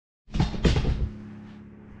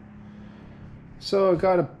So I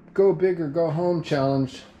got a go big or go home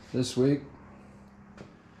challenge this week,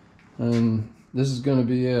 and this is going to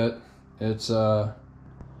be it. It's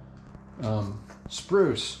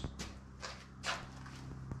spruce.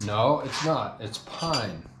 No, it's not. It's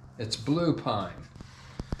pine. It's blue pine.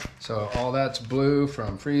 So all that's blue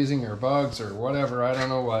from freezing or bugs or whatever. I don't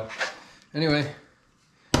know what. Anyway,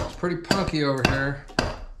 it's pretty punky over here.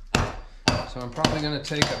 So I'm probably going to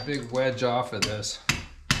take a big wedge off of this.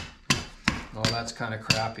 Oh, that's kind of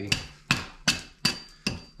crappy.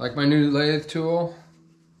 Like my new lathe tool.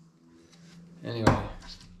 Anyway,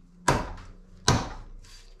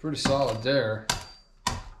 pretty solid there.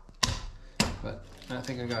 But I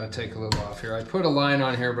think I got to take a little off here. I put a line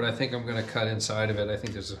on here, but I think I'm going to cut inside of it. I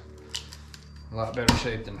think there's a lot better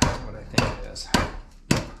shape than what I think it is.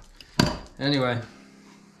 Anyway,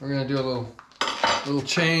 we're going to do a little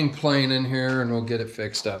chain plane in here, and we'll get it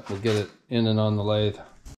fixed up. We'll get it in and on the lathe.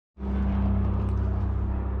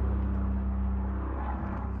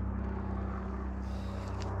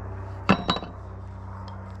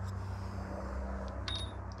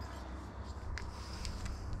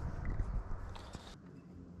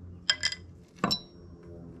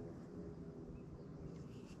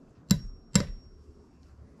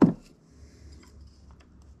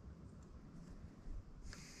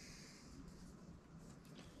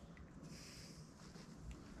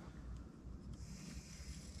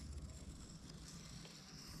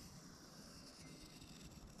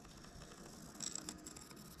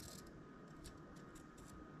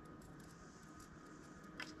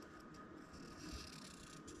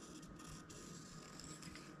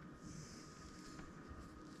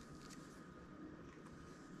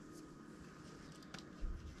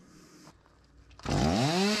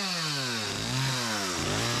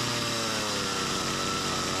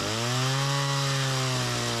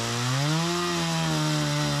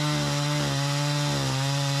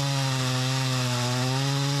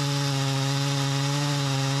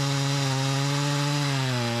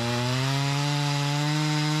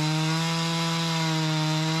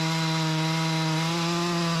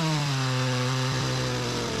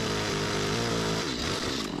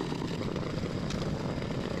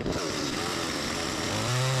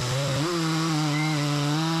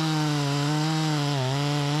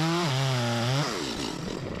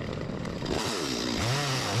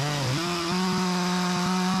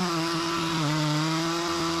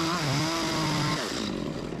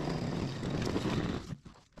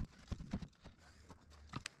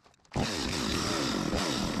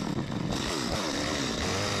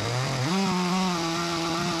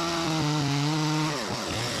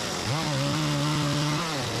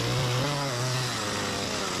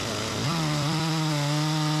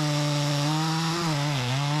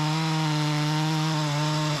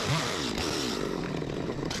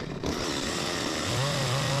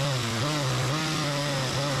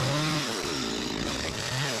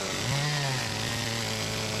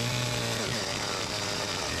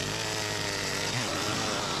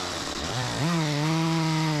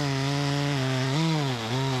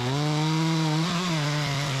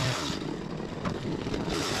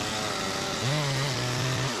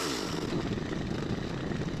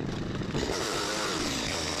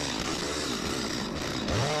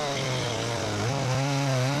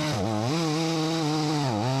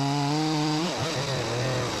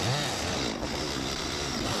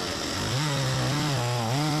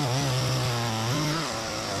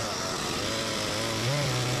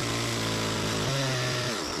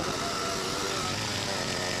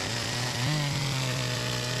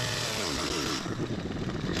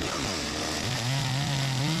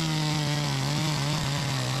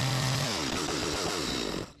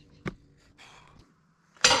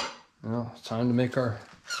 Well, it's time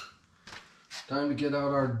to get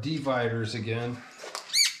out our dividers again.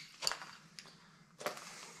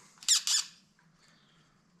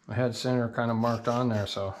 I had center kind of marked on there,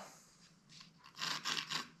 so.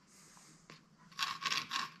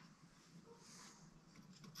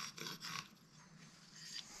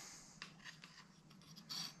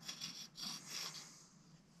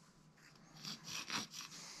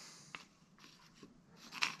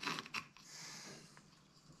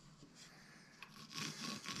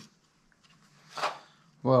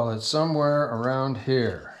 Well, it's somewhere around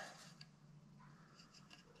here.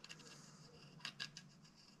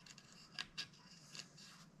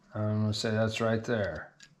 I'm going to say that's right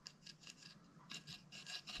there.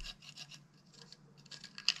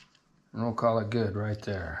 And we'll call it good right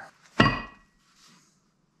there.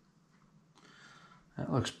 That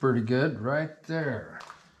looks pretty good right there.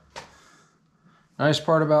 Nice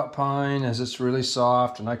part about pine is it's really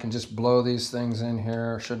soft and I can just blow these things in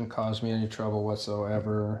here. It shouldn't cause me any trouble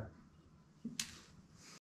whatsoever.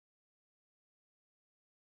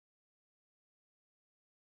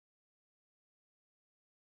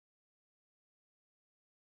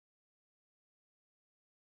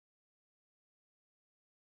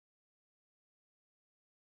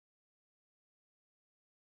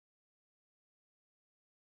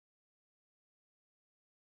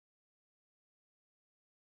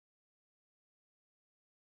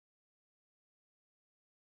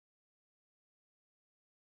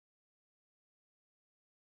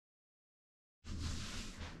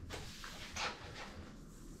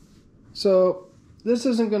 So this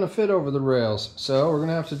isn't going to fit over the rails, so we're going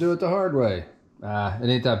to have to do it the hard way. It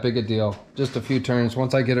ain't that big a deal. Just a few turns.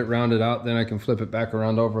 Once I get it rounded out, then I can flip it back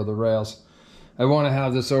around over the rails. I want to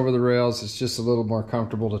have this over the rails. It's just a little more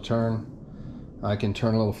comfortable to turn. I can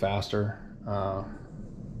turn a little faster.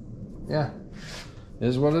 Yeah, it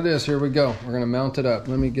is what it is. Here we go. We're going to mount it up.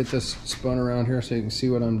 Let me get this spun around here so you can see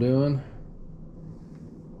what I'm doing.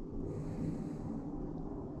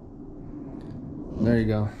 There you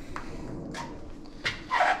go.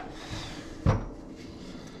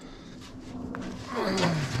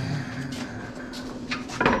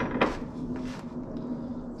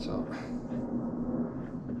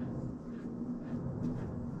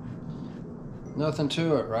 Nothing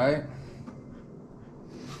to it, right?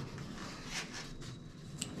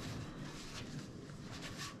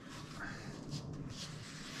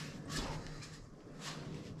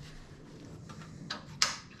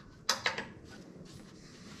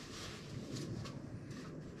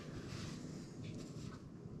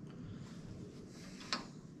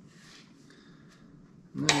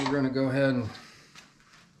 And then we're going to go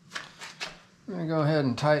ahead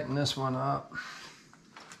and tighten this one up.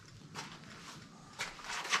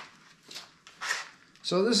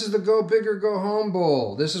 So this is the Go Big or Go Home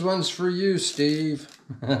bowl. This one's for you, Steve.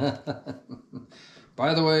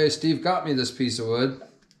 By the way, Steve got me this piece of wood.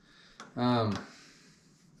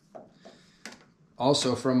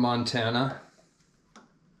 Also from Montana,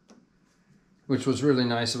 which was really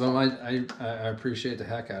nice of him. I appreciate the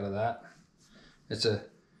heck out of that. It's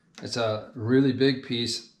a really big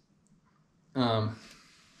piece. Yeah,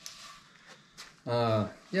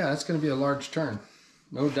 it's going to be a large turn,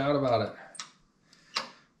 no doubt about it.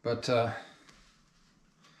 But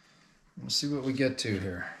let's see what we get to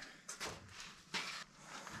here.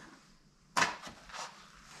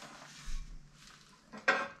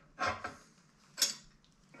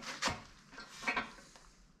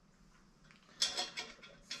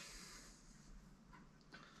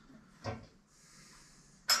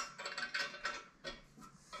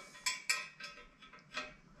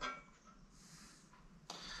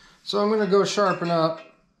 So I'm going to go sharpen up,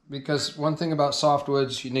 because one thing about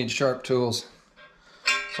softwoods, you need sharp tools.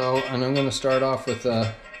 And I'm going to start off with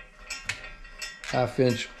a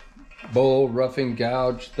 1/2-inch bowl roughing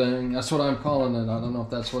gouge thing. That's what I'm calling it. I don't know if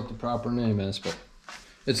that's what the proper name is, but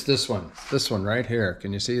it's this one right here.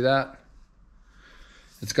 Can you see that?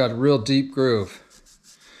 It's got a real deep groove.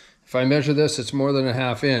 If I measure this, it's more than a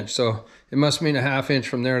 1/2 inch, so it must mean a 1/2 inch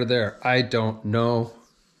from there to there. I don't know.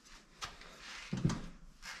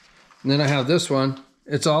 And then I have this one.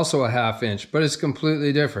 It's also a 1/2 inch, but it's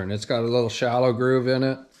completely different. It's got a little shallow groove in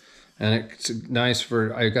it, and it's nice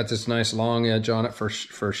for, I got this nice long edge on it for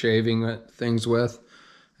shaving things with,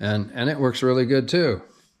 and it works really good too.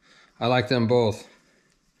 I like them both.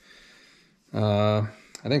 I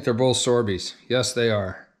think they're both Sorby's. Yes, they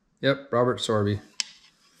are. Yep, Robert Sorby.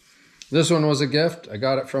 This one was a gift. I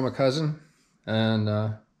got it from a cousin, and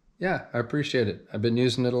yeah, I appreciate it. I've been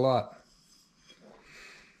using it a lot.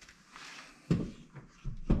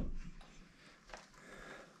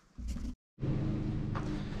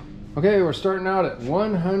 Okay, we're starting out at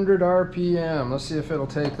 100 RPM. Let's see if it'll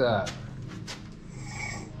take that.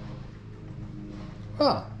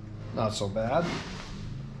 Ah, not so bad.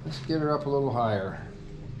 Let's get her up a little higher.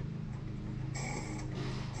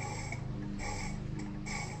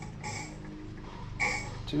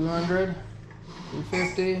 $200,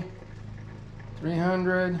 $250,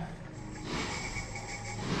 $300.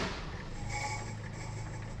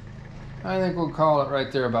 I think we'll call it right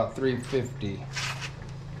there about $350.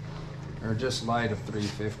 Or just light of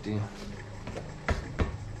 $350.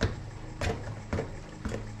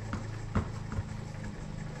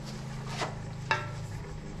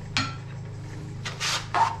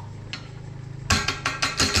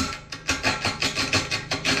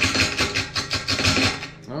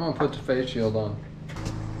 I'm gonna put the face shield on.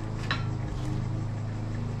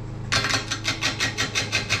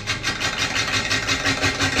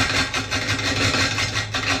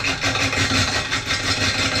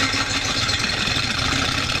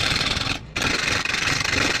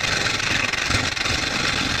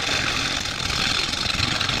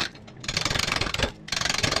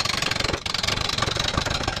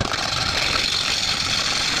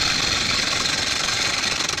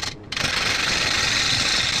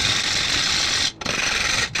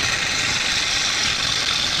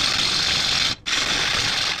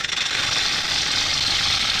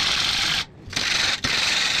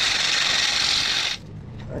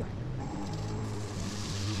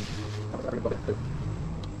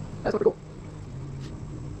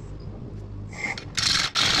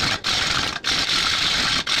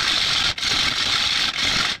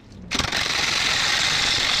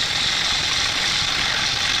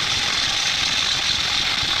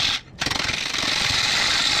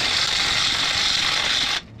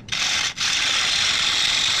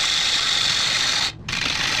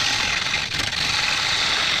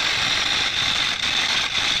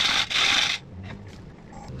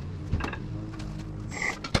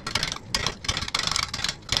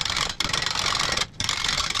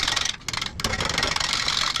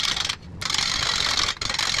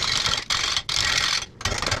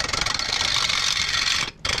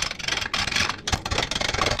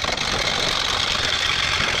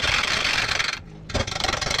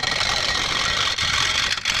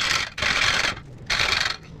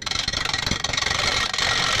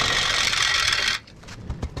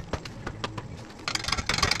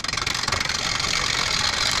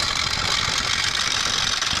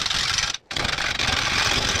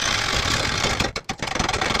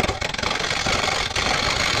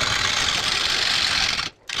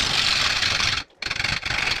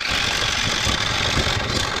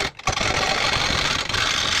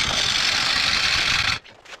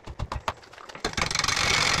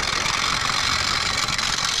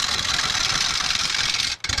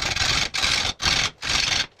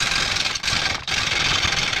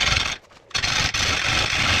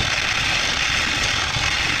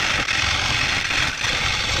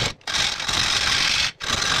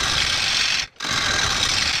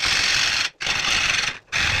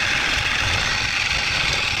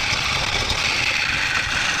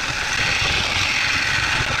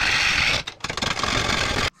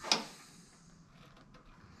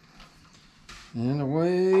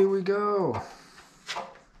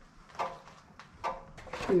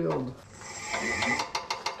 field.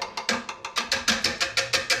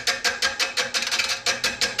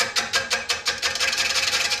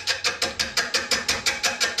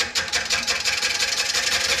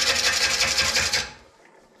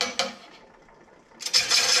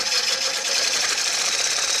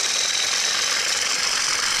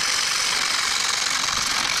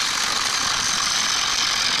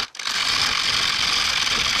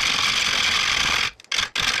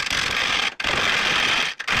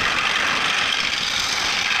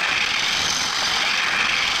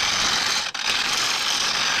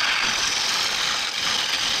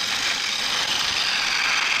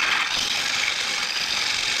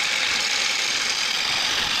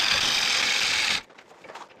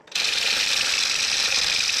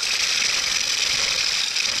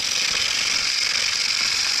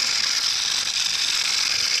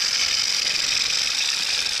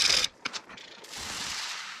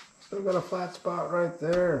 Still got a flat spot right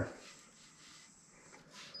there.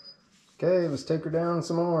 Okay, let's take her down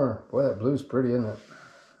some more. Boy, that blue's pretty, isn't it?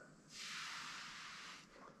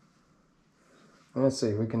 Let's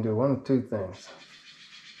see, we can do one of two things.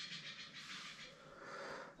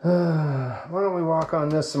 Why don't we walk on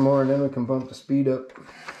this some more and then we can bump the speed up.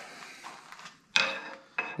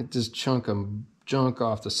 Get this chunk of junk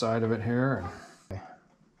off the side of it here.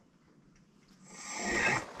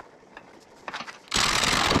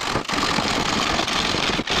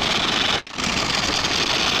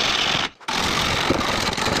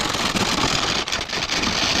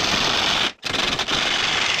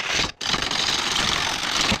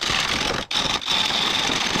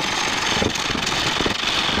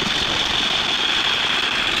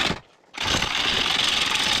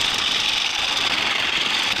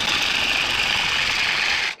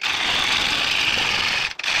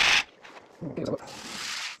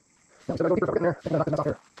 Should I go deeper in there? I think that's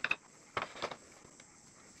here.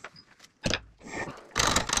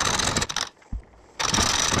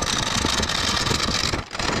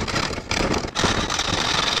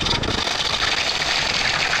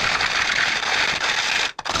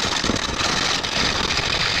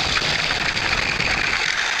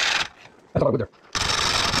 That's all I would there.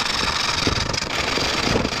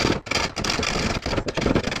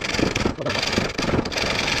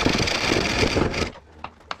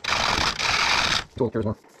 Here's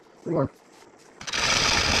one. Pretty warm.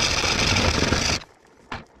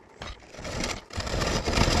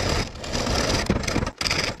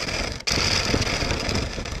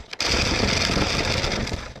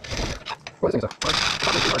 What is this thing?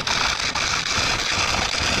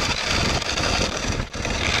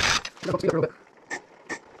 Let's speed up a little bit.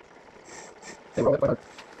 Hey, roll it, roll it.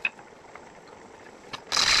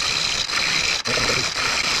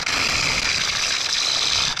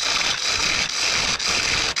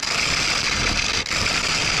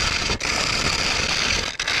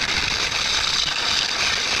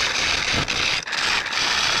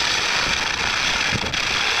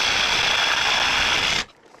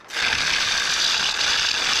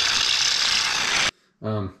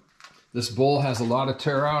 This bowl has a lot of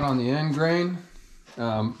tear out on the end grain,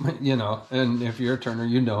 you know, and if you're a turner,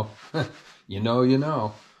 you know, you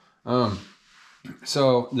know.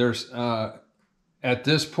 So there's, at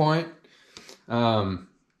this point,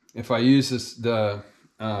 if I use this,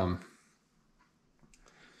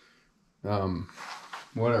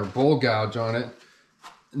 whatever, bowl gouge on it,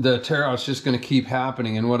 the tear out's just going to keep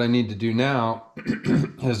happening. And what I need to do now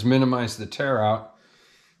is minimize the tear out.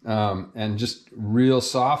 And just real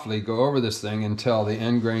softly go over this thing until the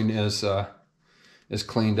end grain is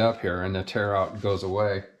cleaned up here and the tear out goes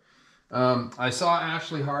away. I saw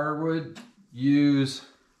Ashley Harwood use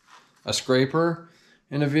a scraper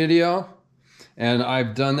in a video, and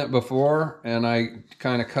I've done that before, and I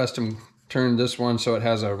kind of custom turned this one so it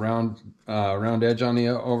has a round edge on the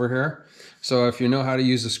over here. So if you know how to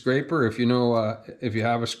use a scraper, if you know if you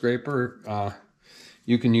have a scraper,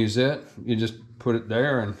 you can use it. You just put it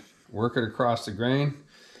there and work it across the grain.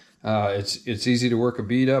 It's easy to work a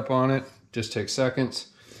bead up on it. Just takes seconds.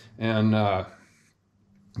 And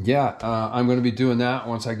yeah, I'm going to be doing that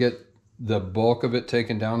once I get the bulk of it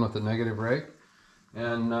taken down with the negative rake.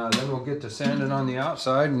 And then we'll get to sanding on the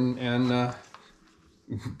outside and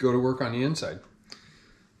go to work on the inside.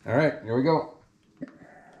 All right, here we go.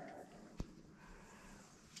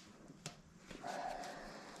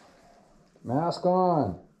 Mask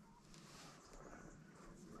on.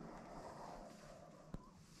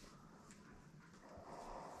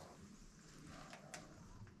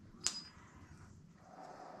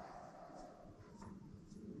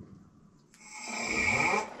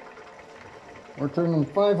 We're turning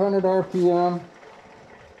 500 RPM.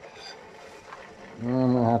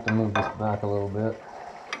 I'm gonna have to move this back a little bit.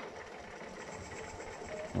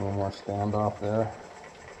 A little more standoff there.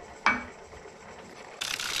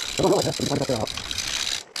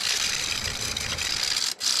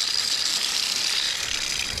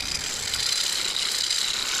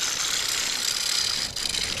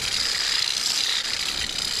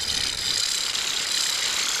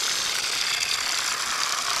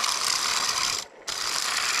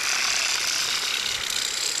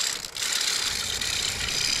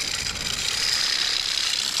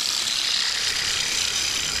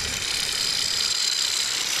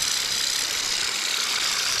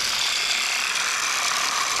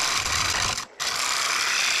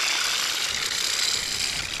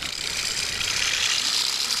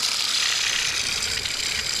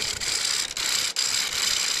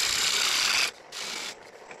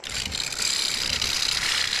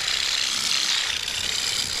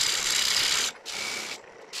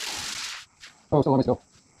 Oh, still a ways to go.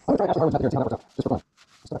 I'm going to try actually hard with that here and see how that works out. Just for fun.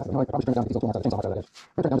 I probably should bring it down the diesel tool and have the chainsaw off that edge.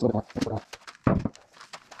 I'm going to try it down just a little bit more. Let's work it out.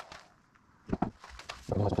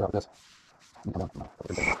 But I might as well start out with this. Come down. No, that's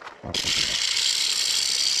pretty good.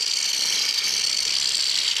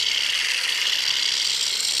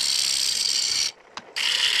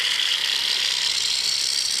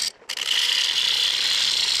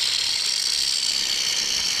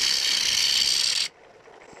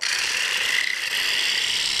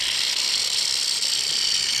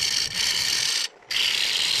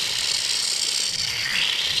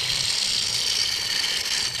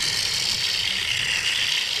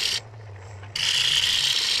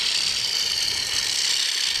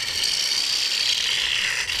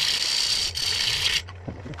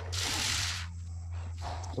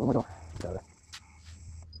 So one more go. Get out of there.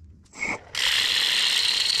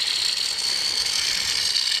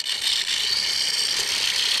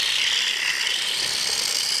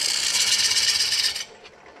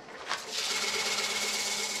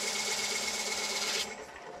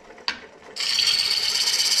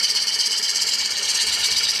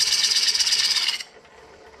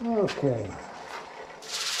 Okay.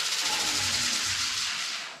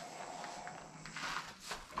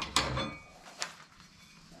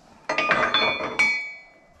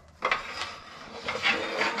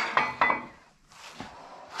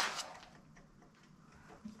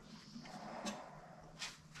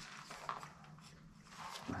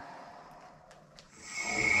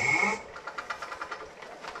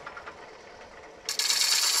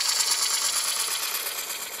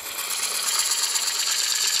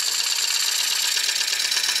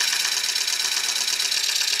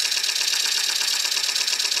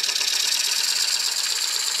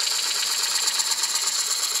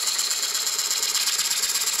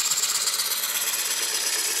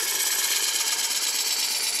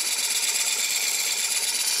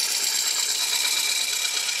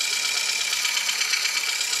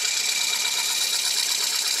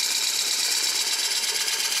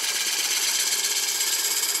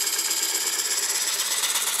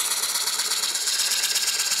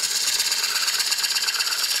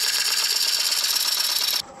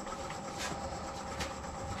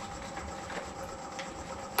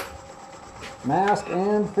 Mask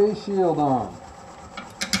and face shield on.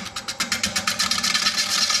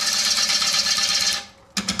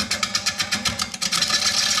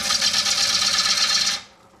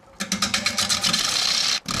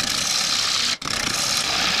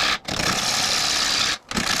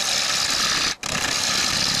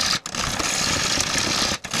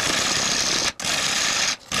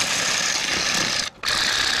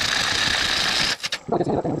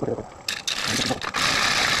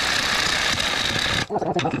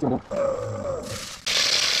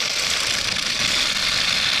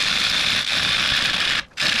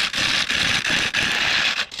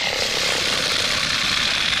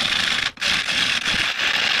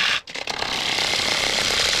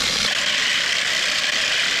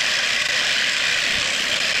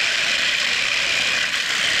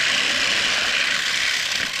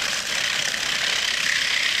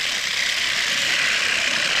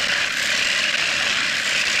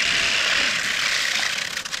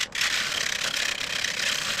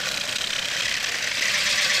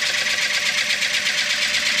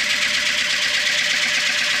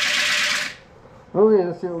 Okay,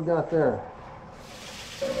 let's see what we got there.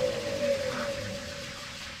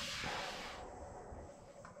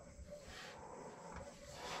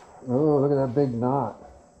 Oh, look at that big knot.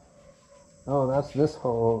 Oh, that's this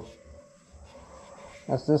whole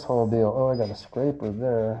deal. Oh, I got a scraper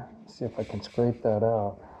there. Let's see if I can scrape that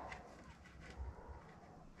out.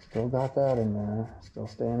 Still got that in there. Still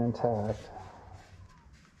staying intact.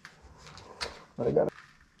 But I got to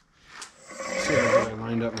see if I can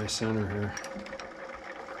lined up my center here.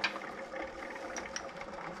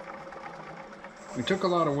 We took a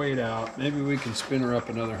lot of weight out. Maybe we can spin her up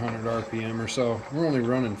another 100 RPM or so. We're only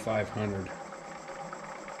running 500.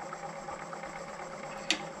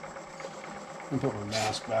 I'll put my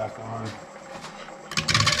mask back on.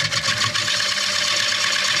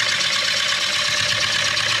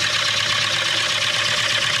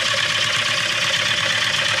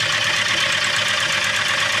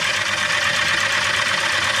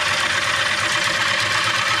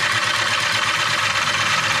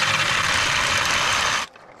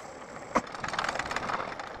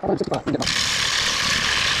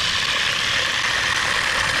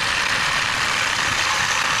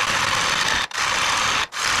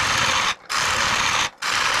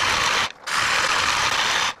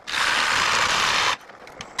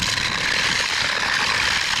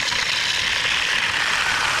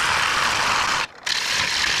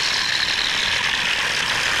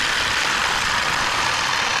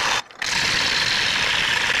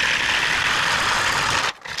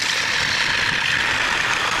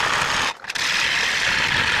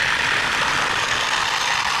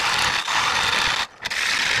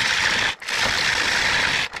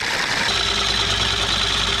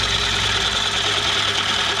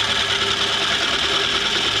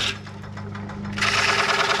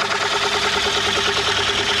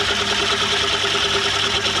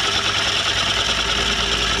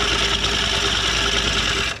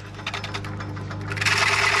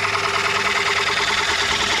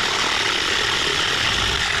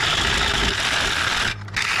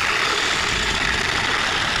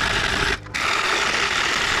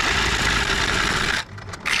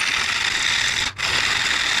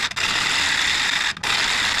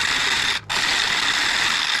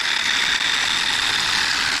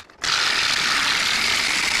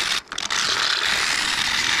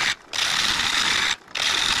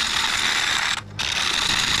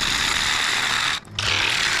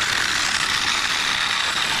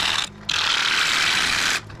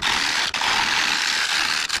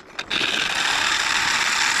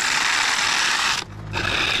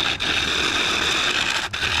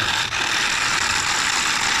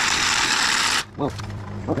 Well,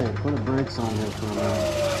 okay, put the brakes on there for a minute.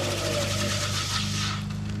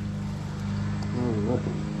 Where are we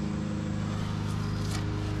looking?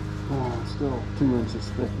 Oh, still 2 inches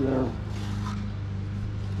thick there.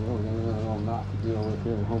 Well, we got another little knot to deal with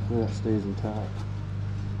here. Hopefully that stays intact.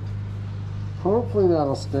 Hopefully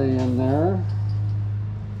that'll stay in there.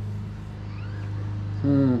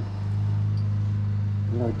 We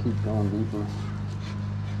gotta keep going deeper.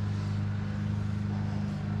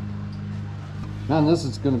 Man, this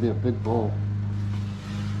is going to be a big bowl.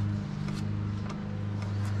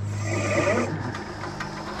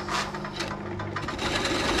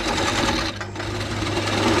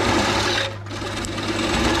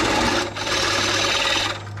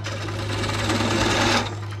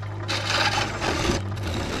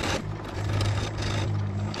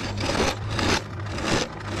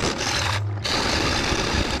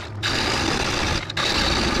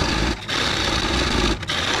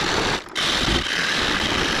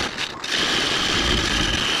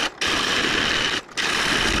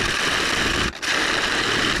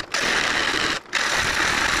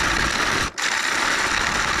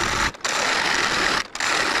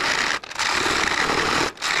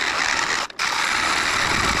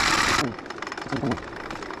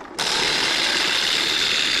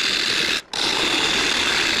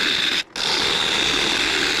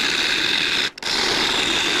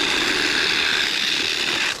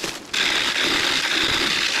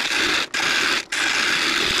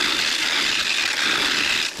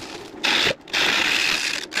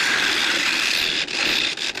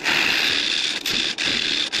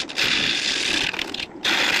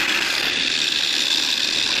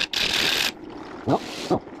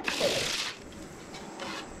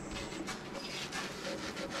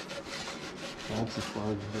 That's as far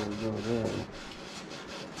as it'll go there.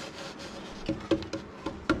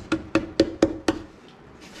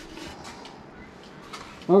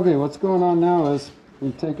 Okay, what's going on now is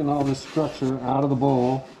we've taken all this structure out of the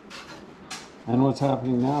bowl, and what's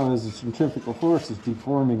happening now is the centrifugal force is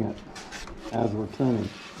deforming it as we're turning.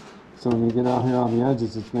 So when you get out here on the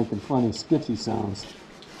edges, it's making funny skitchy sounds.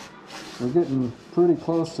 We're getting pretty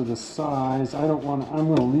close to the size. I'm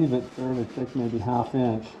going to leave it fairly thick, maybe ½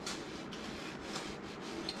 inch.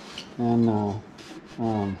 And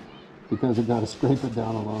because I've got to scrape it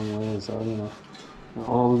down a long way, so you know,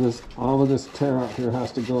 all of this tear out here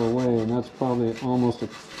has to go away, and that's probably almost a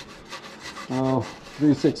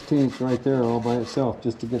 3/16 right there all by itself,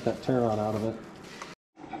 just to get that tear out of it.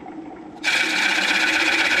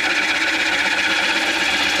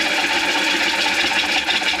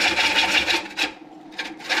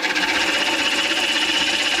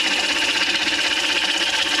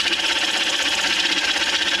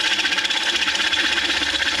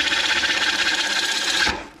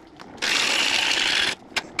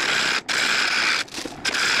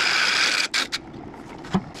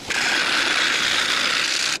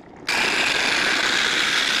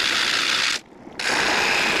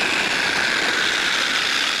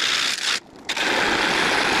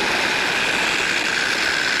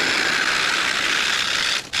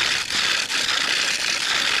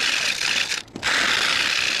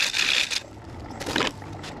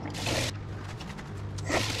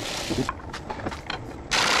 Right here.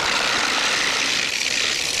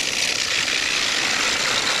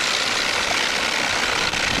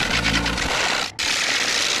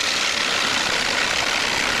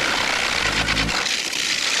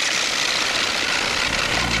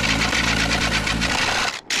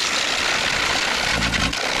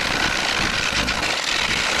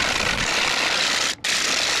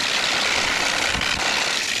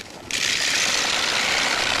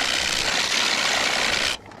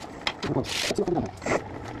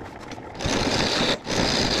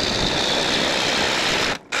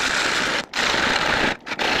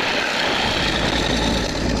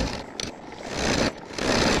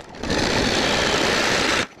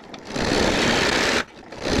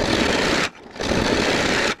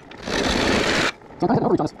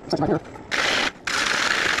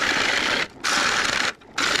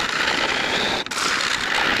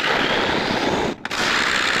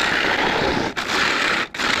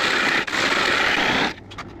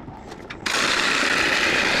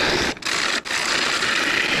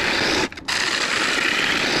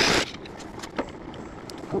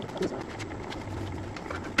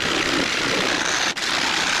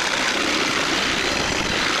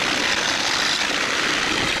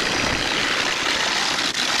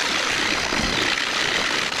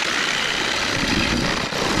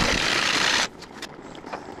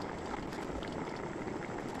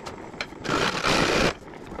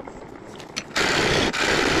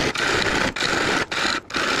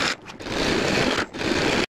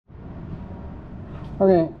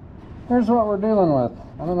 Okay, here's what we're dealing with.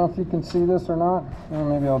 I don't know if you can see this or not. Well,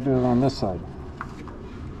 maybe I'll do it on this side.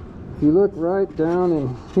 If you look right down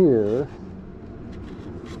in here,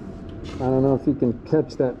 I don't know if you can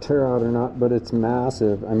catch that tear out or not, but it's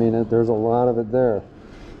massive. I mean, there's a lot of it there.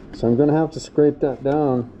 So I'm going to have to scrape that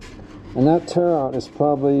down. And that tear out is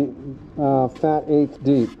probably fat eighth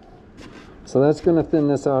deep. So that's going to thin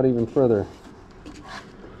this out even further.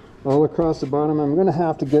 All across the bottom, I'm going to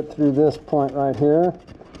have to get through this point right here,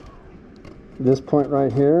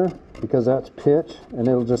 because that's pitch and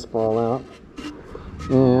it'll just fall out.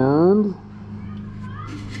 And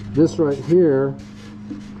this right here,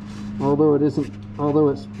 although it's,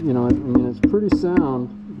 you know, I mean, it's pretty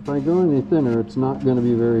sound. If I go any thinner, it's not going to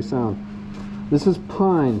be very sound. This is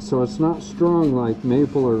pine, so it's not strong like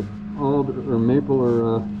maple or alder or maple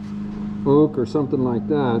or oak or something like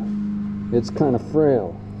that. It's kind of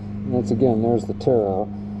frail. And that's, again, there's the tear out.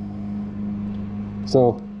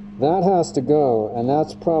 So that has to go, and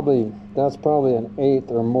that's probably an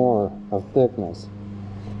eighth or more of thickness.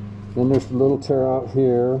 Then there's a little tear out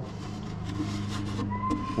here,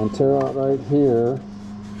 and tear out right here.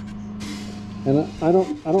 And I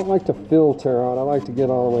don't like to fill tear out. I like to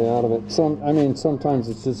get all the way out of it. Sometimes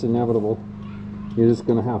it's just inevitable. You're just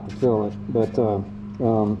going to have to fill it. But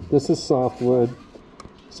this is softwood.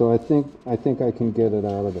 So I think I can get it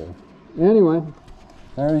out of there. Anyway,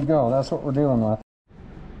 there you go. That's what we're dealing with.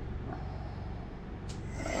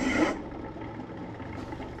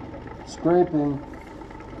 Scraping.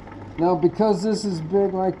 Now, because this is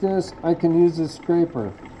big like this, I can use a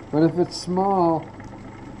scraper. But if it's small,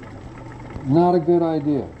 not a good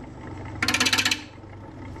idea.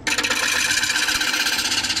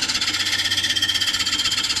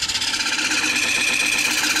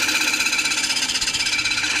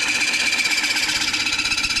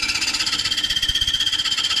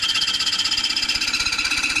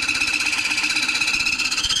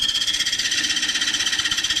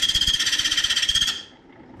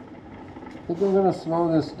 I think I'm going to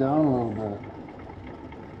slow this down a little bit.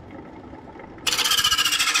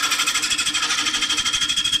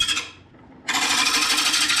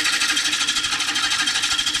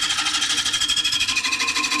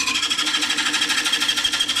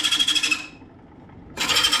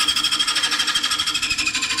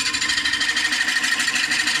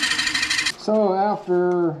 So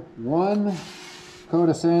after one coat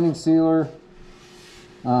of sanding sealer,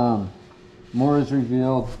 more is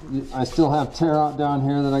revealed. I still have tear out down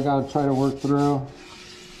here that I got to try to work through,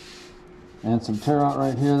 and some tear out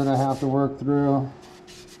right here that I have to work through.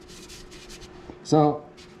 So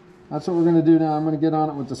that's what we're going to do now. I'm going to get on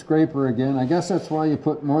it with the scraper again. I guess that's why you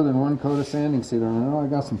put more than one coat of sanding sealer. And I know I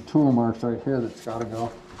got some tool marks right here that's got to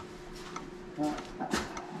go.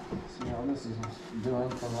 See how this is doing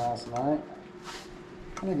from last night.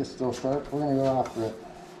 I think it's still sharp. We're going to go after it.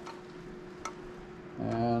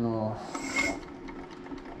 And we'll...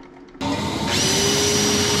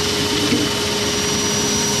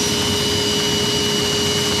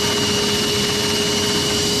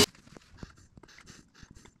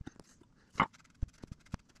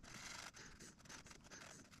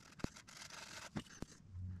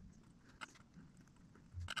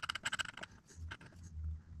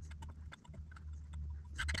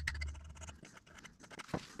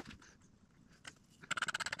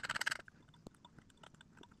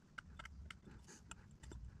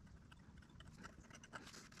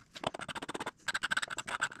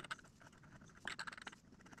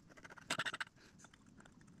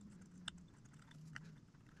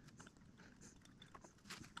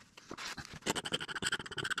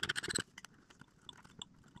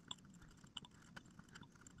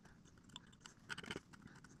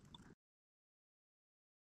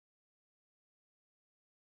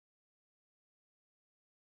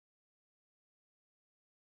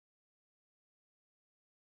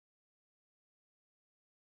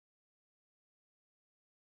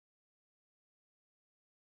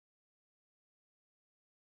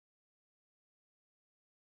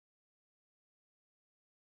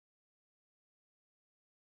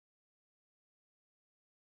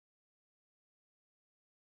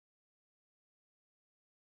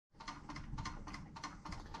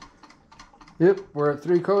 Yep, we're at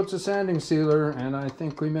 3 coats of sanding sealer, and I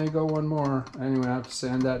think we may go one more. Anyway, I have to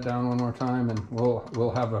sand that down one more time, and we'll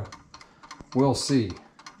see.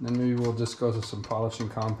 Then maybe we'll just go to some polishing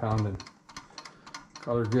compound and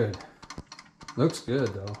call her good. Looks good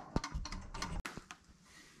though.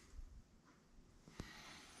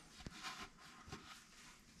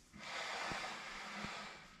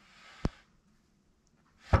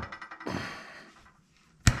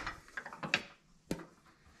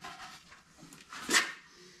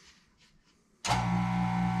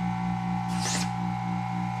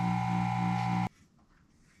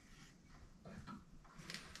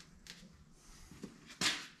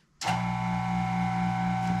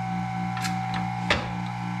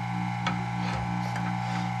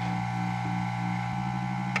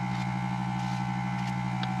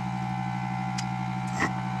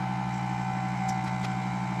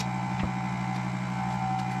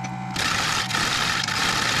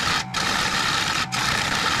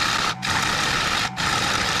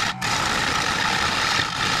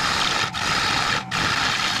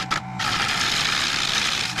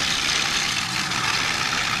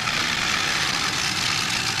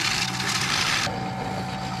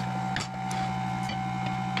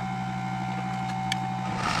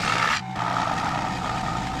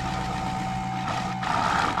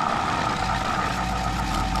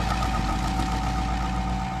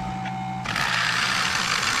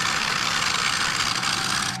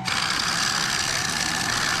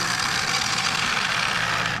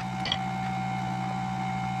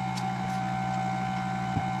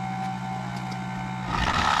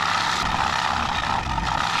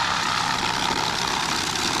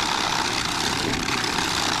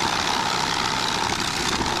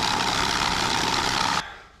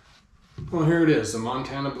 Well, here it is, the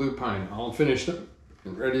Montana Blue Pine, all finished up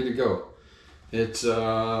and ready to go. It's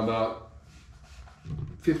about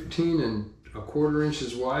 15¼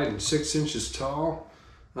 inches wide and 6 inches tall.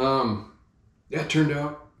 That turned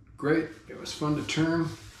out great. It was fun to turn.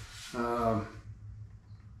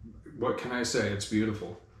 What can I say? It's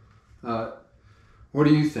beautiful. What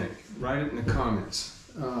do you think? Write it in the comments.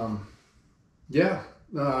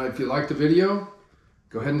 If you liked the video,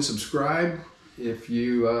 go ahead and subscribe. If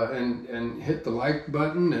you and hit the like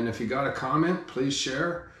button, and if you got a comment, please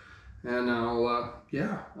share, and I'll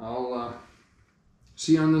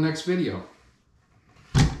see you on the next video.